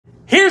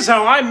Here's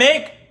how I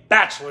make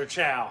Bachelor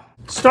Chow.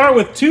 Start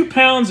with 2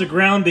 pounds of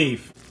ground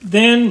beef.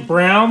 Then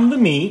brown the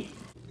meat.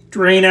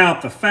 Drain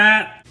out the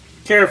fat.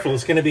 Careful,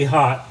 it's gonna be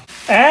hot.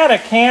 Add a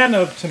can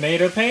of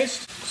tomato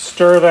paste.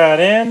 Stir that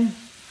in.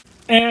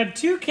 Add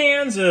 2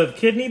 cans of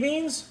kidney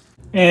beans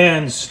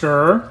and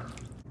stir.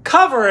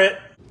 Cover it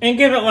and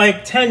give it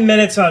like 10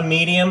 minutes on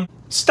medium,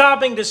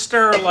 Stopping to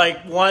stir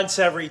like once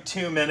every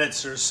 2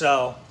 minutes or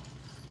so.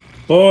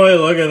 Boy,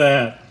 look at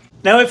that.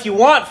 Now if you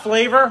want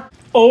flavor,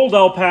 Old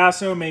El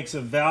Paso makes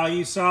a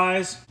value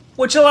size.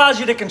 which allows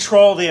you to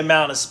control the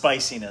amount of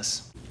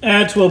spiciness.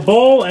 Add to a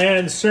bowl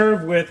and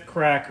serve with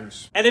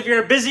crackers. And if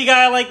you're a busy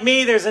guy like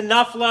me, there's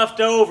enough left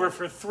over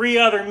for 3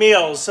 other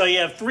meals, so you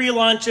have 3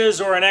 lunches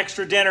or an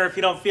extra dinner if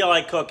you don't feel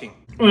like cooking.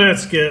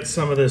 Let's get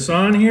some of this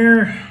on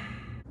here.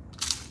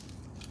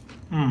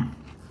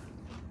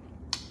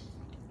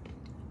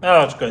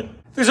 Oh, it's good.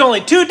 There's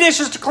only 2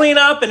 dishes to clean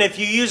up, and if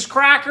you use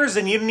crackers,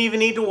 then you don't even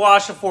need to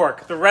wash a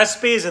fork. The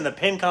recipe is in the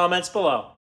pinned comments below.